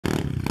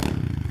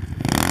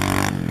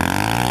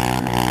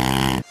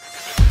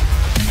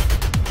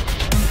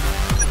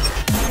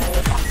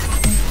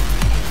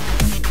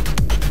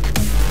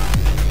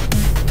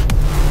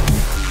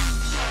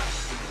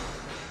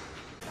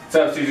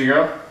What's up, Steezy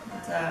girl?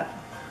 What's up?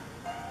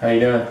 How you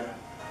doing?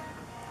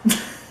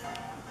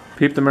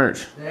 Peep the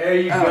merch. There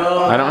you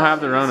go. I don't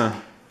have the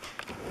Rona.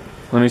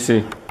 Let me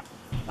see.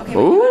 Okay,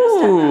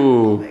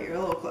 ooh. but you're a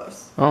little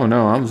close. Oh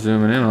no, I'm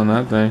zooming in on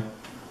that thing.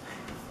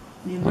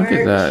 Look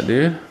at that,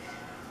 dude.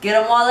 Get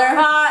them while they're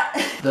hot.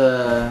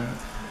 The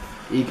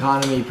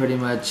economy pretty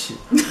much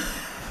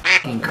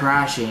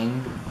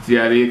crashing.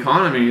 Yeah, the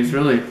economy has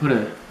really put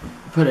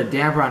a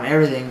damper on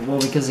everything.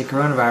 Well, because of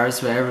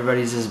coronavirus, but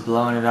everybody's just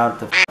blowing it out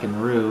the fucking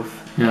roof.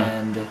 Yeah.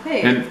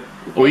 And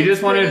we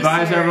just want to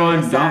advise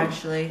everyone,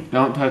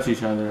 don't touch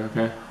each other,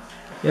 okay?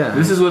 yeah.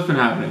 This is what's been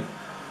happening.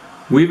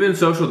 We've been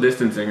social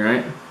distancing,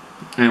 right?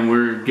 And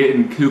we're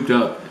getting cooped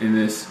up in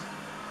this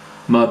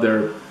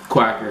mother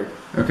quacker,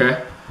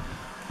 okay?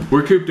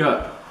 We're cooped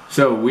up.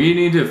 So we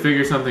need to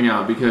figure something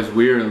out because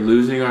we are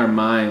losing our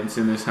minds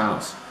in this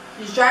house.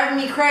 He's driving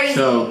me crazy.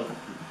 So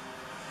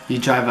You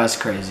drive us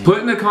crazy. put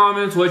in the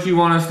comments what you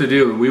want us to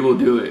do and we will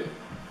do it.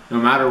 No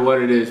matter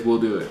what it is, we'll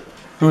do it.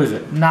 Who is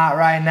it? Not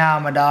right now,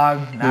 my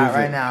dog. Not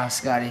right now,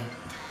 Scotty.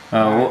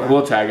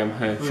 We'll tag him.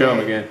 Hey, show him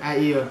again. At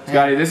you.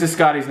 Scotty, this is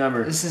Scotty's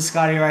number. This is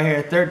Scotty right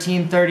here.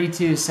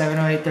 1332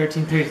 708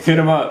 1332. Hit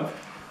him up.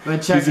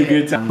 But check He's a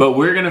good time. But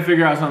we're gonna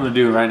figure out something to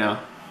do right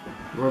now.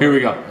 Here we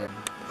go.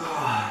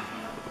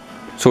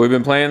 So we've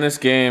been playing this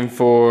game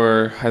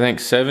for I think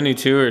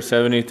 72 or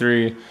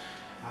 73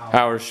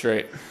 hours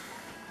straight.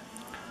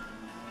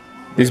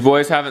 These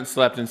boys haven't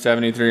slept in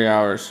 73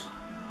 hours.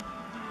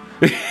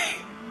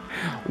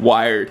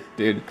 Wired,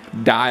 dude.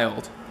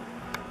 Dialed.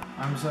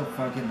 I'm so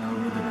fucking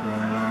over the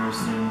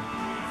coronavirus,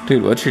 dude.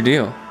 Dude, what's your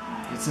deal?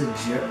 It's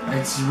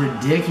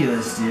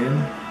ridiculous, dude.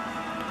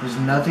 There's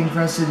nothing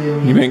for us to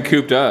do. You've been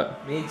cooped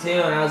up. Me too,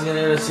 and I was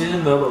gonna go to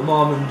SteezyBoyz, but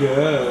mom and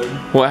dad.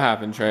 What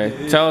happened,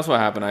 Trey? Tell us what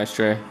happened, Ice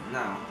Trey. No.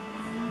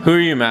 Who are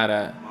you mad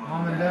at?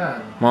 Mom and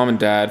dad. Mom and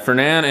dad.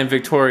 Fernan and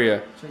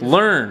Victoria.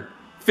 Learn.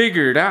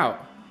 Figure it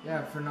out.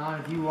 Yeah,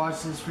 Fernan, if you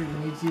watch this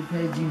freaking YouTube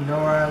page, you know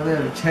where I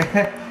live.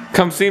 Check.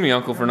 Come see me,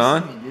 Uncle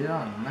Fernan. Come see me, dude.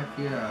 I'll knock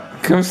you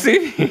out. Come see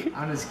me.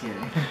 I'm just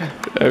kidding.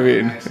 I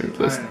mean, Actually,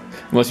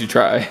 unless you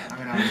try. I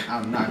mean,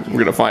 I'll knock you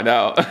We're gonna find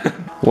out.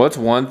 What's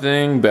one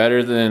thing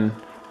better than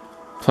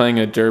playing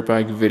a dirt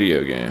bike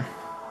video game?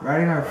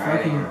 Riding our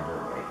fucking...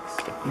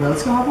 Yeah,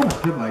 let's go hop on the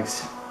pit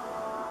bikes.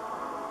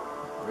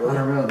 Really? On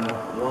a real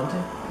though. You want to?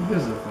 Who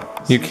gives a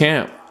fuck? You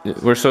can't.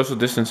 We're social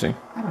distancing.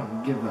 I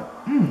don't give a...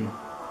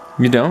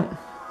 You don't?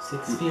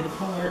 6 feet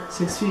apart.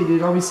 6 feet,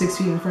 dude. I'll be 6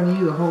 feet in front of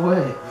you the whole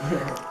way.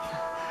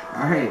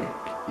 Alright.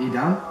 You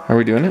down? Are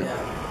we doing it? Yeah.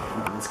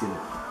 Alright, let's get it.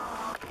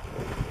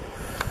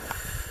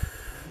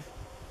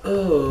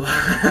 Oh.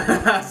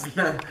 That's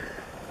not...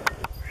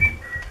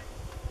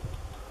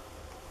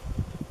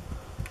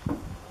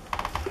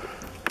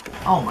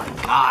 Oh my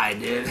god,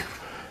 dude.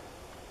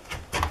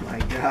 My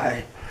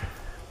guy.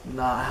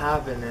 Not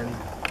happening.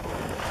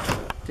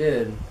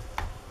 Dude.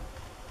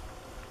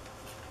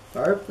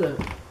 Fire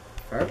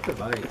up the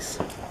bikes.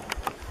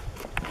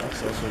 That's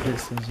social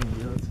distancing,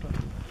 dude. Let's go.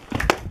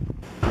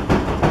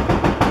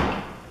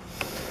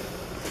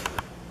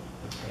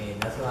 Hey,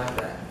 nothing like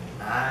that.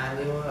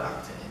 91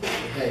 octane.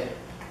 Hey.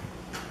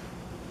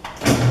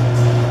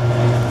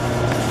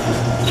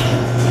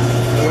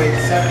 Wait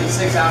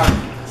 76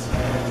 hours.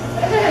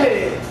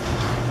 Hey!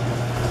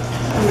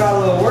 You got a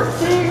little work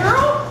to do,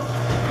 girl?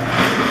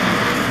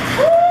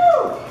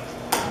 Woo!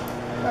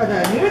 Got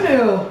that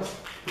new.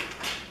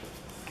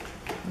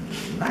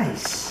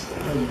 Nice.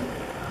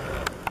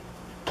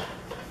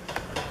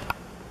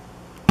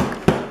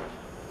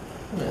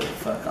 What the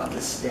fuck on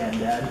this stand,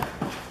 Dad?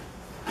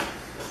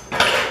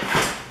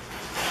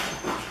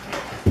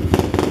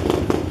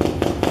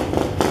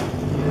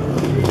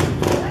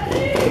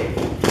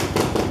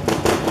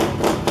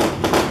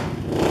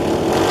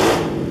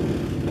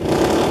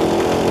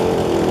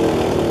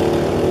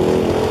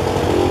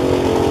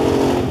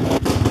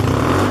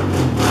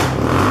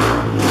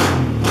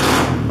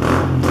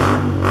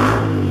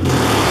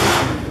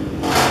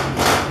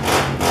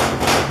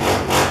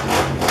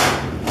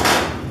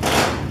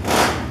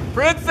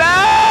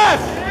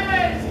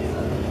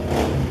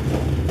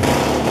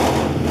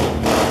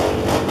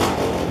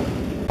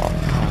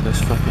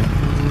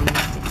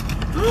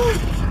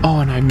 Oh,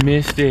 and I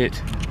missed it.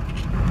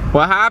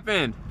 What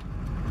happened?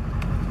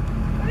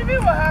 What do you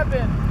mean, what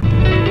happened?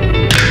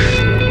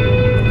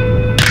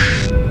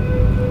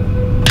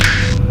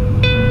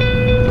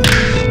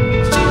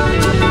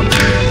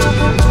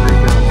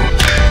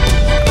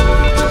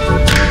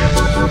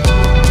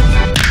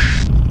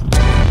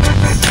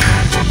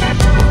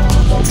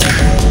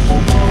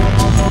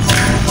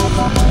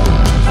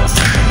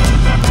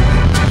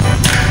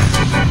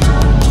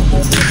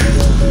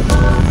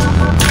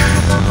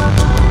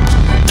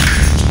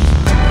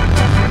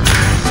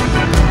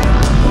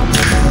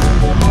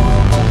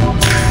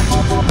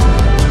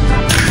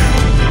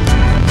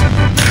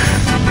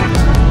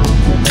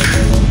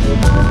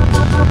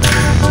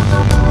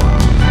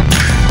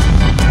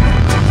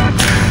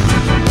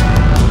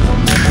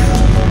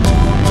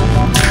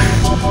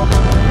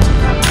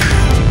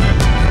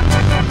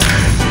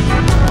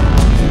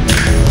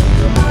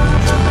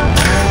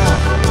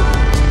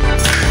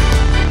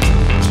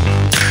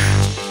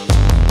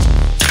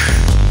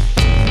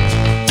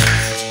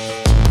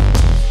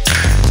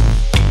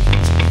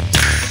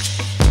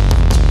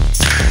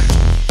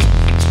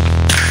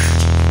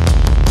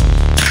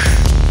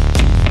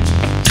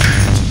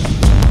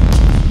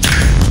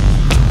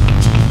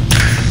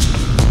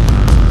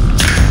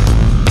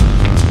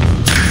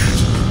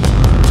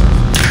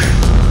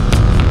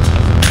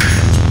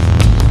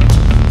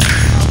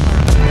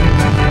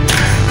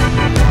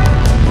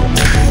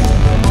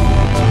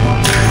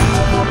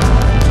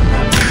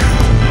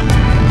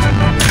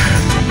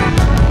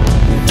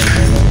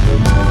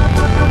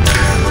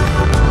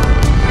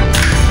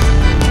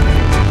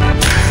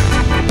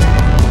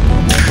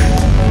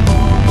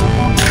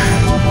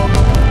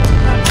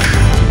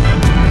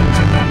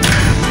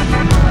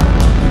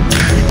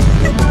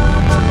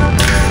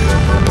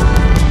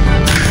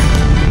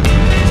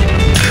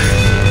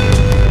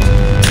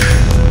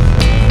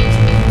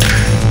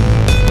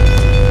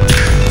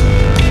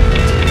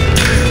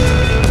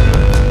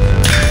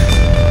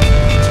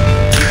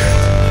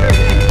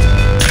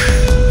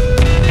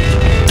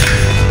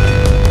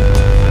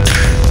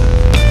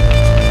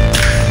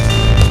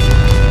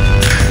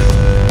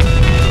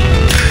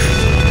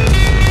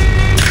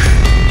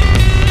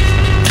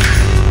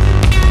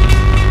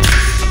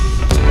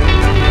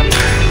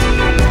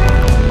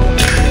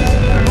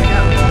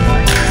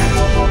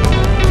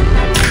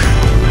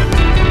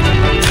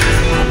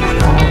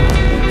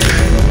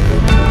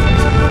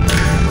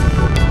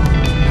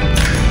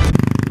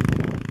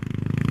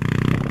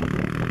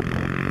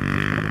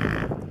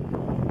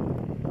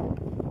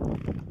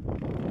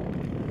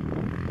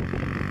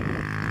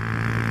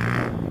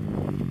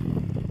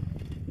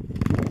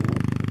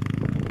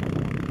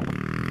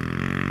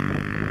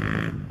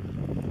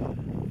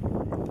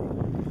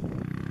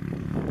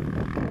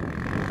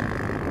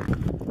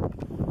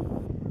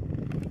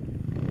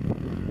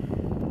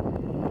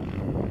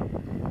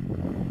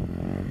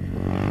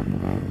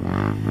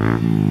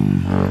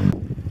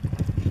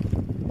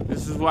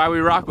 why we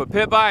rock with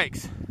pit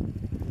bikes.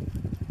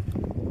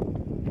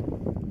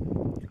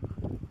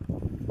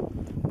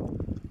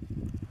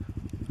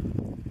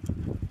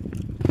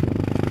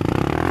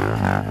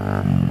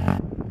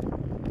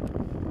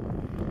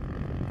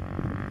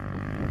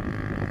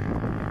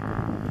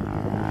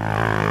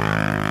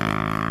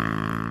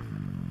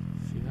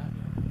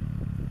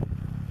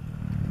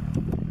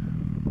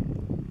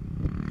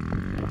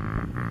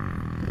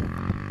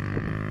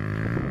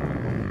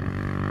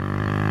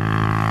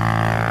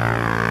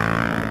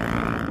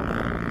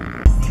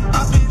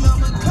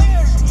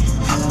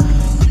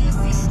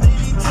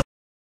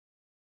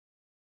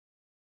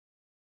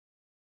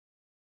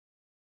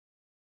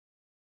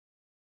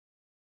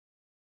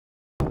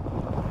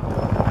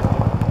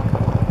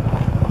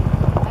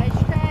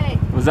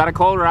 Was that a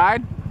cold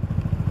ride?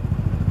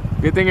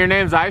 Good thing your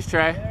name's Ice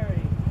Tray.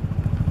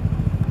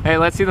 Hey,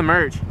 let's see the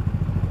merch.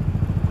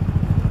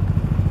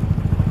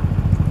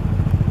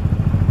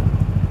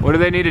 What do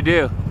they need to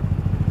do?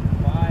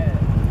 Buy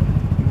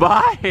it.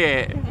 Buy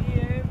it!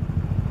 DM,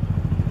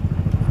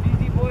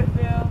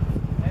 SteezyBoyzFilmz,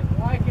 and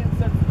like and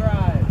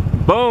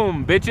subscribe.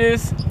 Boom,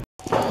 bitches!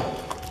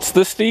 It's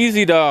the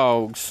Steezy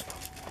dogs.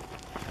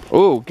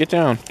 Oh, get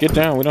down, get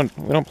down. We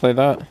don't play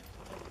that.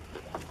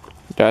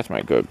 That's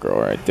my good girl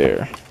right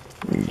there.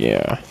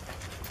 Yeah.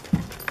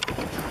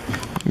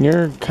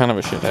 You're kind of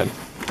a shithead.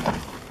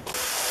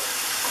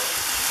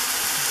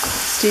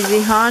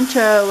 Steezy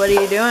Honcho, what are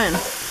you doing?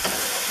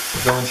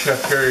 Going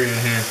Chef Curry in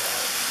here.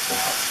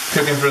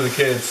 Cooking for the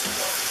kids.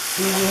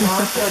 Steezy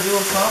Honcho, do a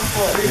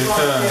comfort.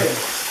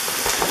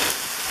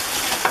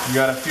 You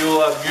gotta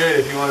fuel up good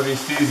if you want to be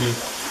Steezy.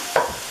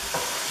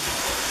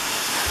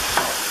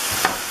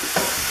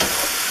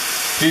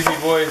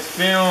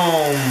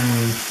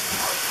 SteezyBoyzFilmz.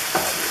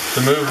 The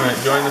movement,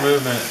 join the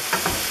movement.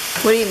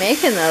 What are you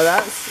making though?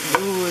 That's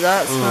You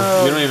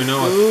don't even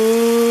know what.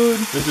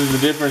 This is the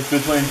difference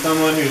between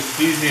someone who's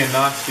Steezy and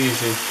not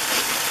Steezy.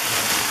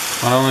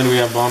 Not only do we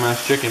have bomb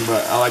ass chicken,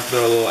 but I like to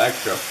throw a little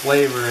extra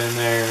flavor in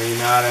there, you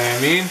know what I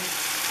mean?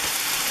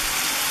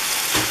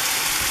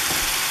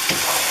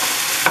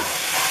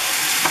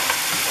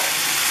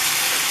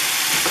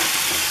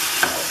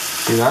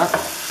 See that?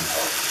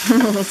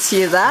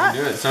 See that?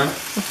 Do it, son.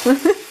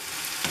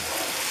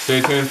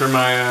 Stay tuned for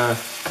my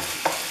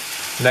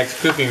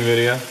next cooking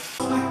video.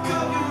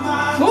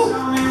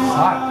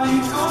 Hi.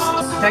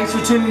 Thanks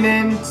for tuning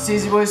in,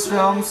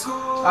 SteezyBoyzFilmz.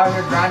 Out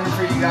here grinding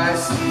for you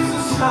guys.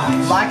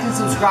 Like and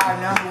subscribe,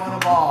 #1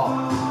 of all.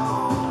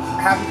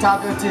 Happy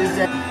Taco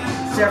Tuesday.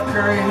 Chef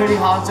Curry, Hoodie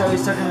Honcho,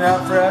 he's cooking it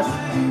up for us.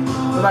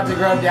 We're about to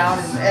grub down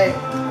and hey,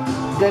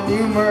 the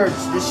new merch,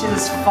 this shit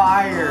is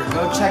fire.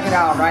 Go check it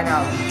out right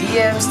now.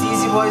 DM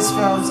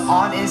SteezyBoyzFilmz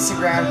on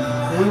Instagram.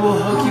 We will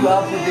hook you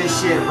up with this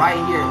shit right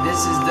here.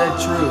 This is the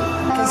truth.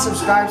 Like and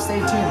subscribe, stay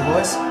tuned,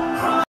 boys.